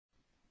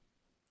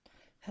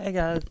Hey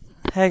guys,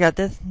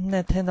 this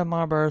Nintendo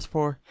Marble is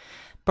for.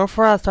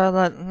 Before I start,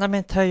 let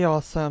me tell y'all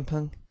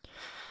something.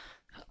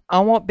 I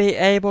won't be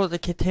able to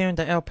continue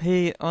the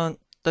LP on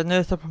the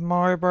new Super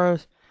Mario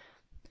Bros.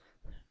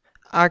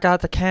 I got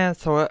to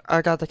cancel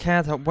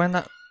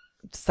it.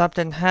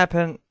 Something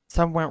happened,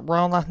 something went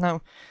wrong last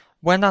night.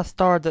 When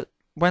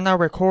I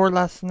recorded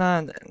last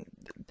night,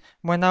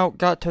 when I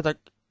got to the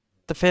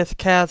fifth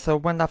castle,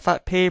 when I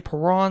fought P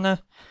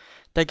Piranha,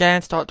 the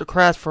game started to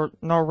crash for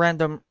no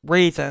random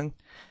reason.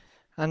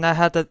 And I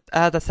had to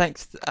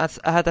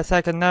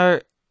second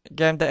note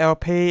game the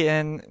LP,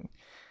 and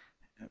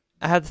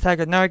I had to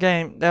second note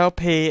game the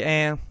LP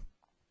and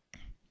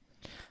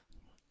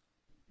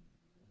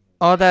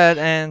all that,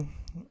 and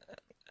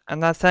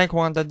I think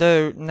one to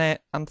do.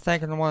 I'm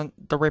thinking one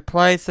to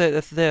replace it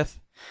is this.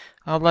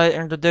 I'll let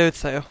it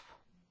introduce it.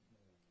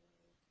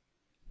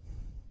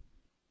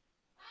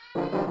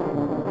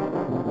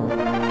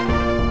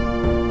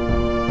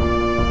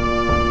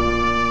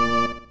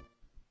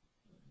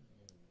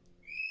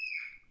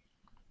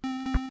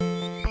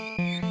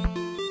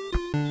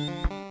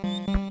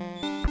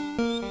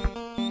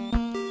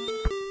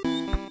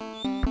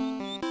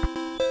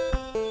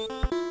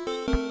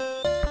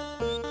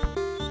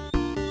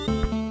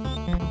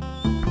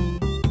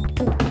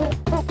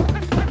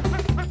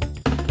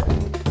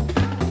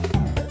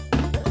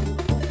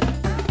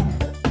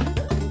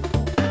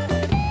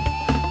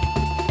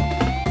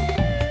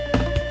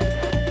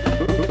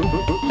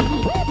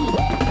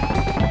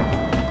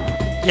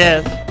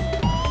 Yes.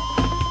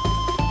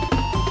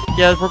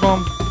 Yes, we're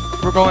going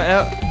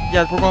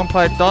to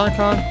play Donkey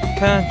Kong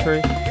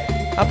Country.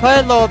 I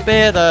played a little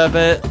bit of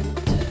it.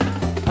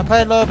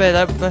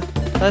 But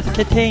let's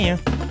continue.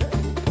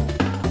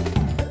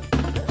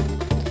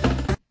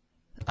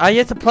 I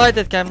used to play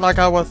this game like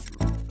I was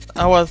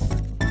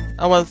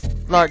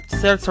like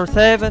 6 or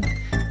 7.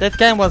 This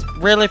game was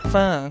really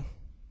fun.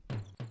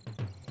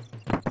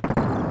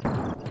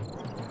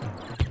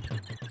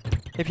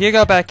 If you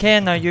go back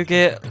in now, you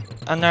get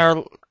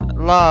another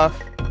life.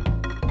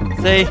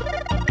 See?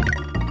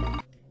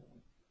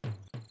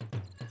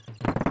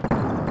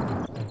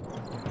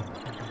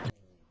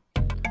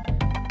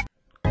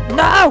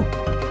 No!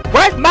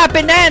 Where's my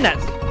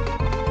bananas?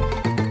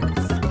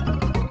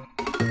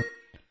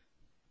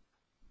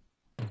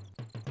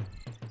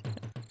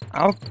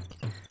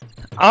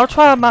 I'll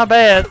try my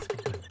best.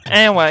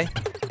 Anyway,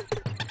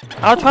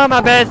 I'll try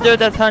my best to do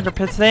this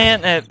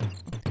 100%.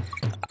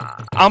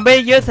 I'll be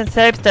using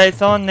save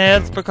states on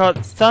this because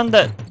some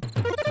of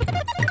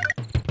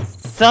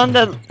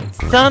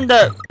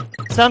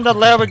the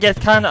level gets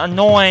kind of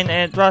annoying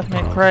and it drives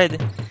me crazy.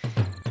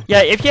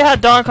 Yeah, if you have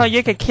Donkey Kong,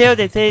 you can kill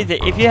this easy.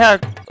 If you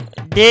have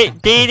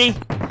Diddy,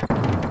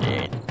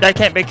 that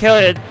can't be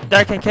killed.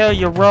 That can kill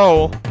your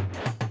roll.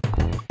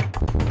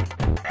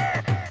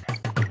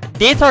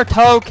 These are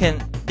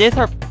tokens.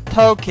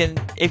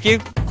 If you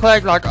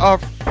collect like all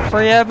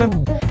 3 of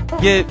them,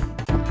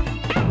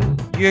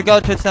 you go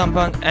to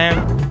someone,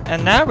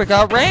 and now we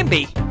got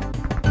Ramby.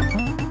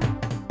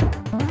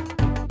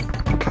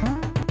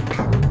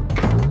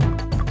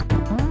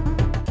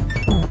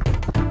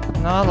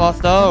 No, I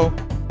lost O.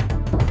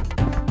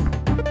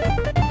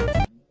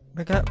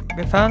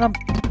 We found him.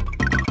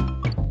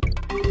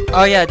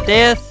 Oh yeah,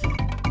 this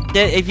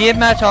if you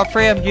match all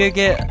 3 of them, you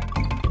get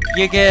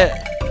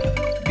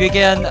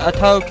a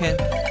token.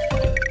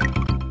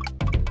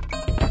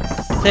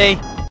 See?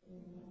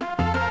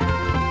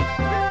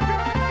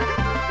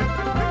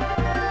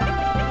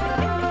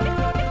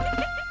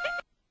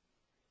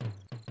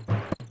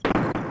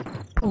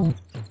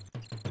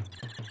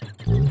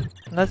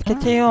 Let's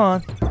continue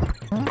on.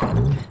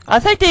 I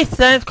think these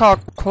things called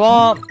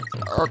clones,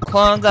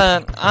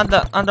 and I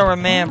don't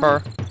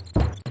remember.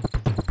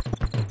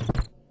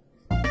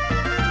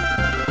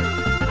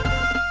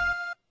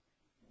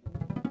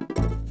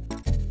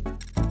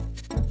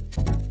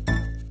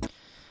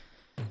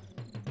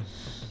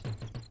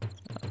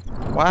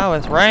 Wow,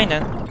 it's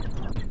raining.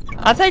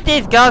 I think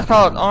these guys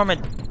called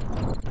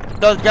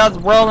those guys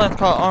rolling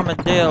called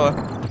armadillo.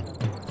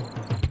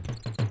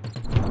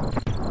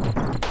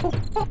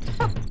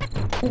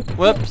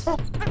 Whoops.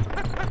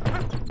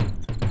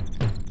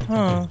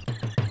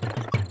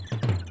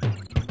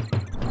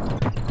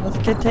 Let's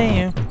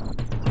continue.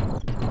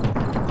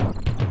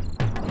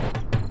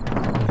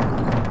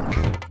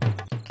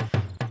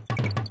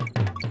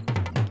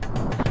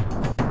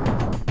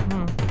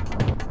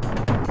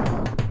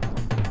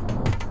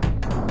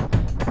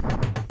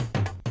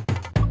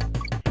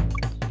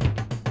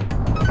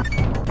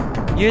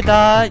 You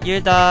die,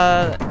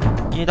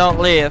 you don't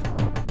live.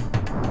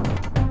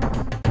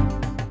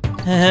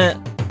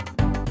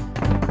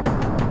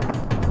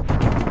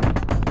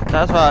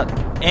 That's right.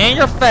 In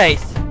your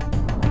face.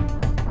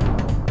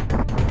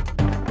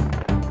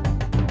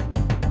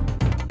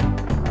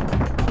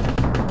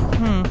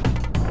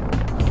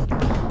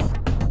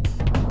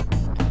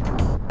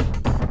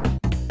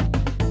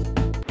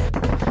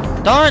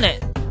 Darn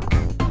it.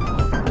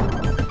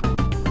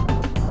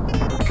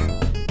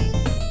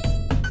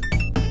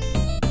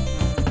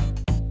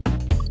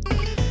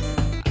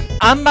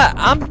 I've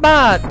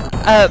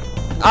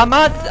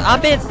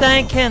been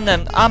thinking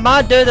I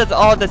might do this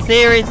all the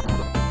series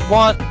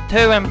 1, 2,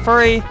 and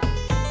 3.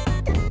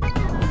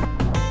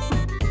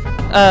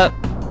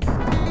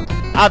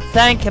 I'm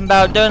thinking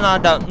about doing. I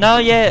don't know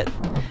yet.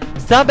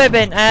 Somebody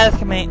been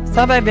asking me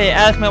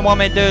want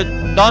me to do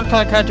Donkey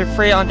Kong Country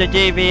 3 on the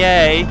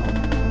GBA.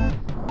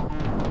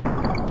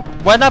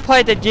 When I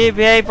played the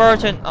GBA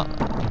version,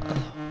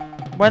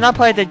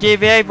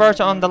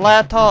 on the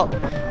laptop,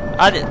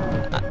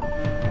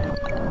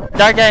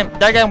 that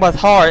game was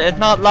hard. It's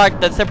not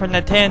like the Super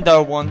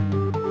Nintendo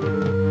one,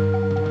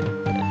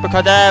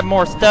 because they had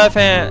more stuff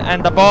in it,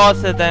 and the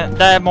bosses, and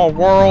they had more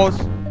worlds,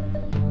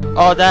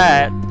 all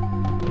that.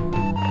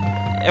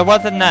 It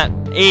wasn't that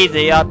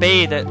easy. I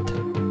beat it.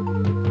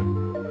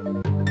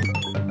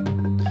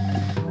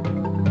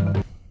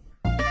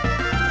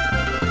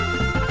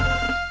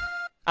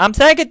 I'm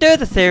saying I could do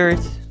the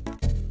series.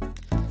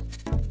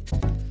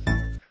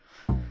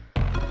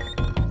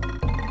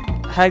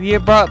 Have you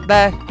brought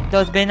back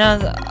those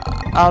bananas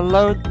I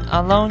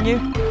loaned you?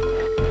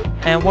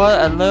 And what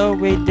a load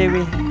we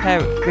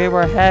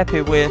were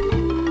happy with.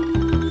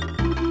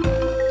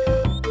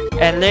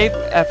 And leave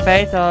a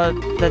face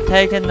on the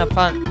taking the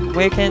fun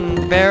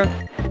weekend bear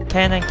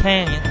canyon.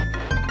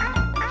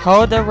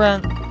 Hold the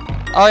run.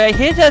 Oh yeah,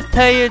 he just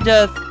tell you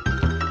just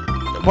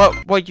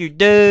what you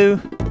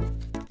do.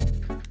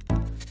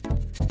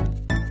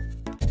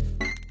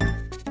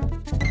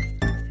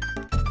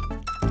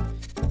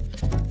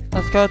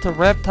 Let's go to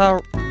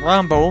Reptile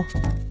Rumble.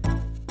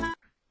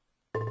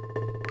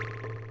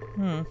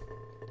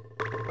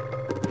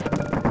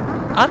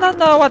 I don't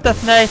know what the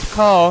snake's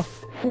called.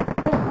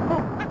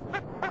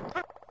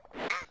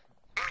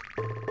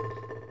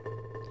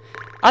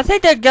 I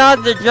think the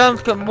guys that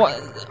jumps can.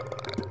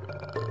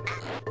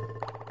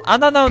 I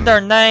don't know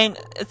their name.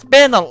 It's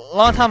been a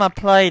long time I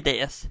played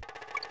this.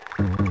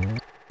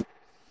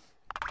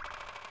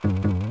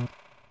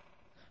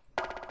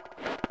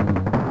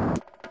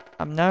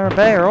 I'm near a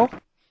barrel.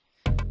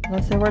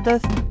 Let's see what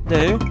this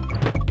do.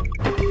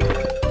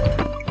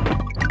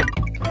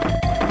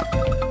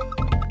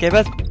 Give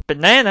us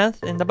bananas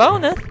in the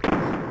bonus.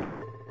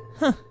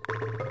 Huh.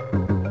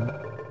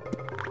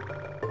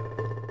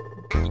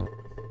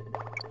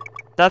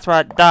 That's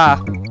right, die.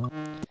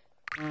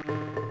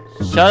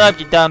 Shut up,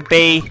 you dumb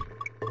bee.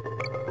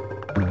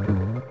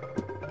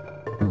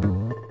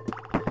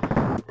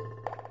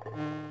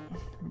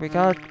 We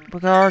got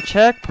our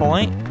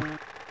checkpoint.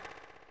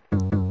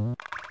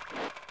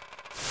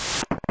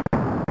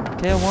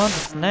 Kill one of the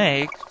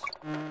snakes.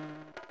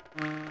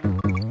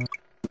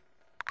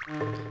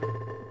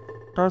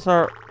 There's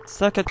our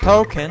second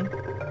token.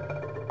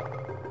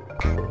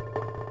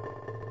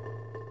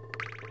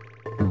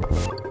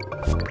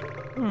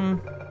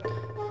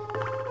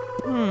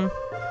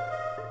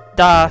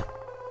 Die.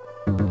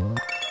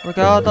 We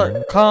got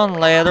the con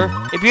letter.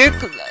 If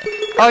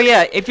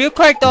you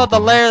clicked all the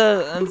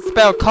letters and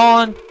spell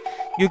con,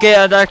 you get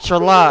an extra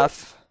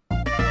life.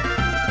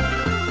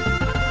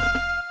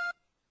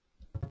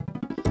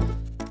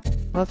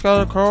 Let's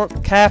go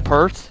to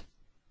Cappers.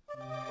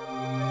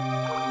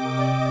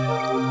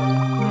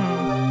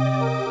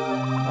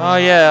 Oh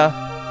yeah.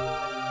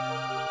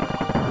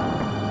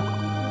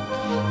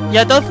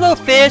 Yeah, those little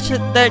fish,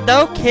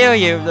 they'll kill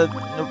you,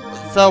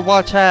 so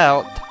watch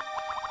out.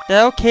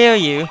 They'll kill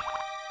you.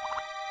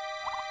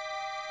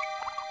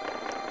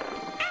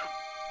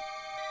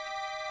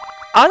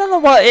 I don't know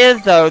what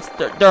is those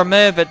they're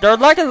moving. They're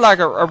like a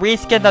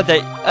reskin of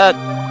the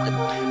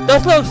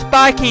those little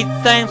spiky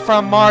things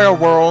from Mario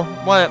World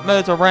when it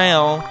moves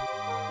around.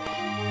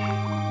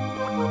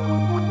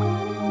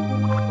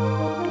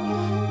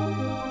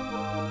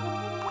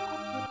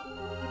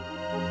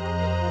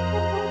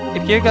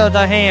 If you go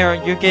down here,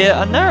 you get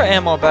another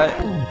ammo bag.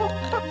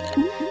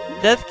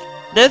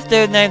 This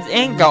dude named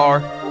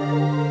Ingar.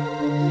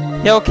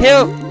 He'll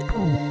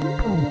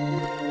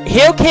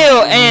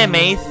kill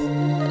enemies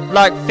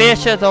like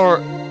fishes or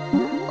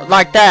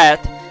like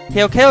that.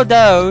 He'll kill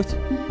those.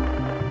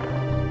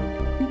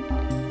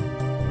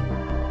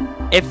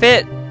 If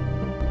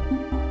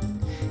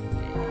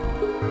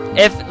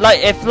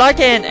like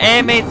an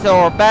enemies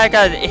or bad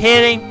guys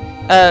hitting,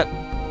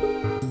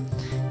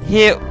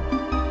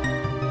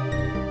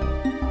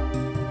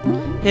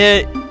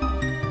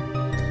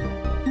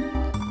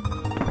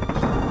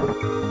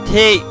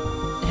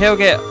 he'll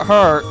get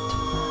hurt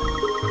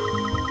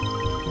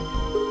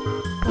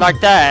like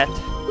that.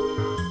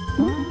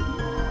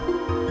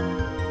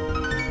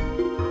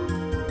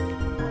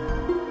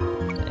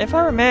 If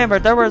I remember,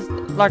 there was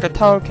like a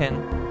token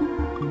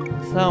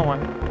somewhere.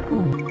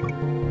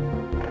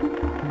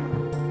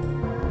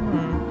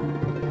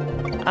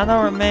 I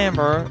don't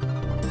remember.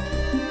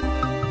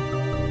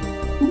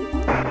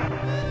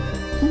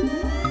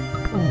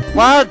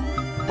 Why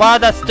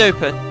that's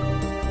stupid?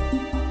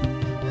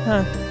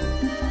 Huh.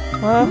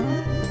 Well,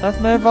 let's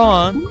move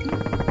on.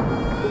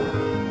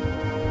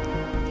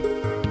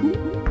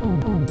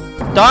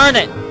 Darn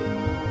it!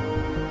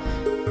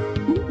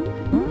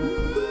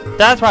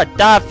 That's right,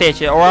 dive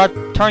fish it, or I'll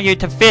turn you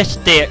to fish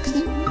sticks.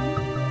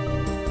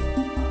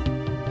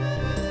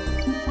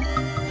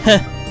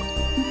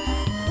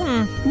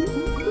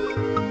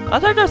 I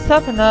think there's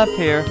something up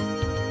here.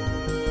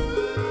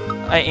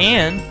 An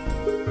inn?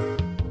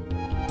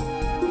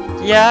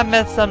 Yeah, I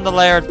missed some of the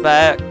layers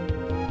back.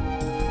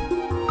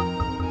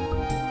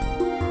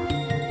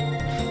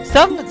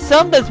 Some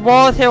of these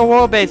walls here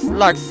will be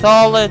like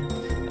solid,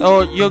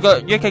 or you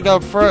can go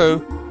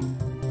through.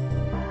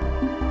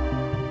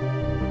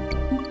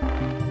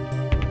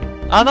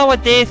 I know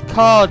what these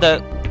called. I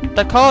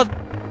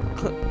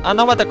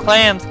know what the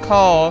clams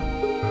call.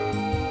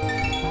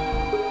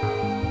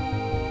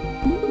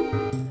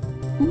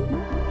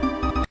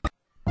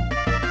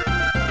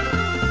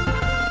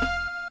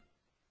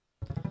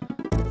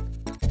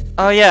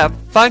 Oh yeah,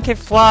 funky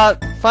fly.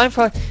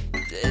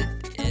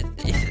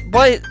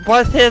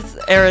 What this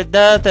area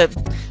does that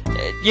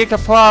you can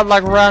fly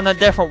like around the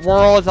different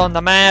worlds on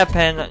the map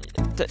and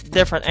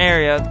different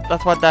areas.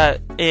 That's what that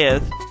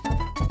is.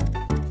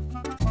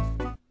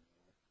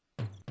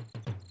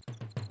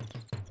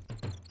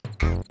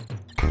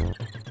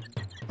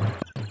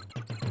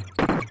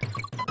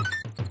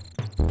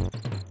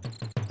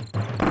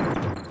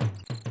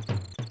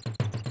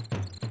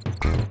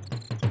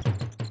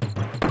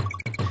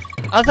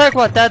 I think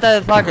what that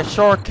is like a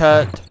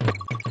shortcut.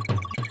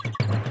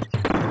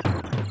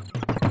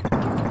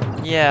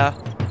 Yeah,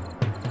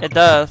 it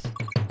does.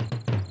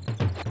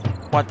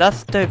 What? That's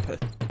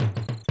stupid.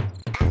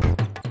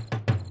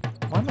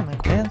 What am I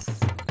this?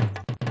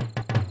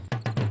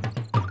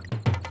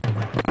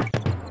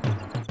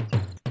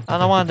 I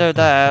don't want to do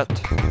that.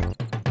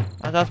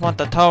 I just want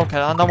the token.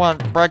 I don't want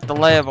to break the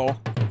level.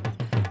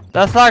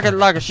 That's like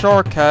a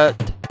shortcut.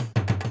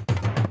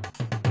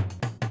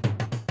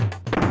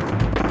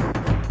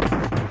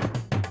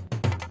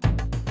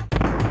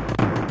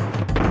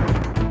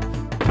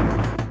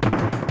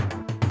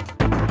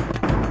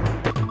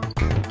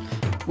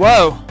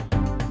 Whoa!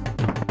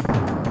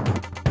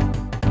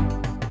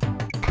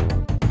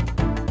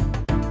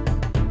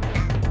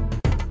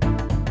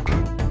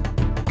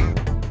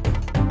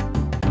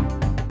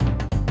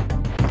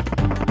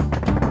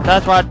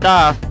 That's why I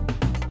die.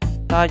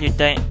 Die, you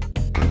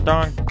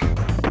darn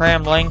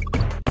cramling.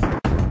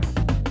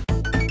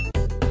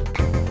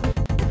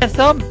 And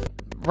some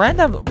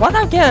random. Why did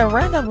I get a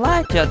random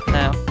lag just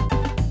now?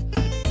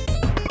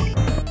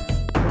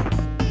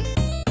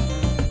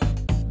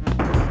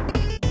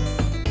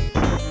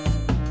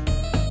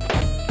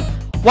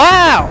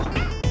 Wow!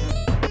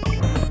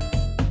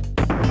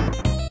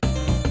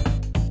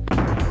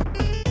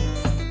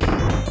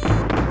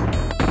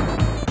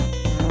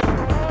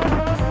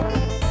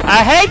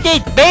 I hate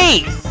these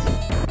bees!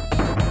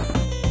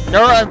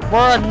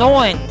 They're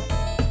annoying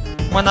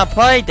when I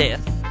play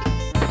this.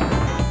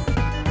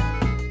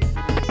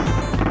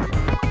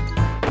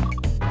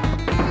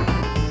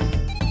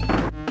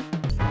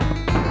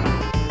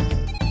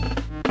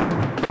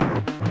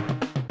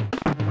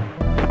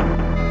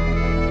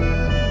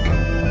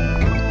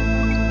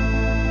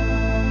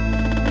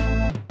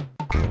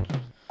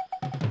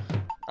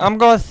 I'm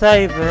gonna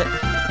save it.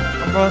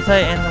 I'm gonna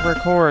say it in the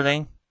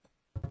recording.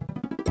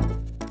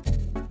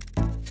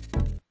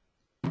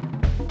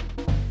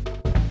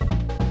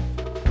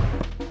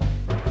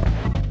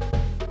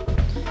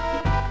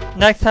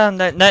 Next time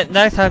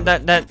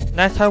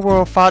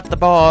we'll fight the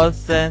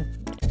boss and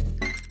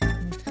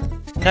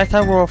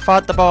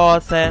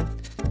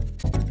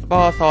the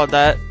boss all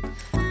that.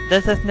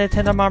 This is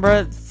Nintendo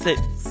Mamba.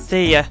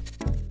 See ya.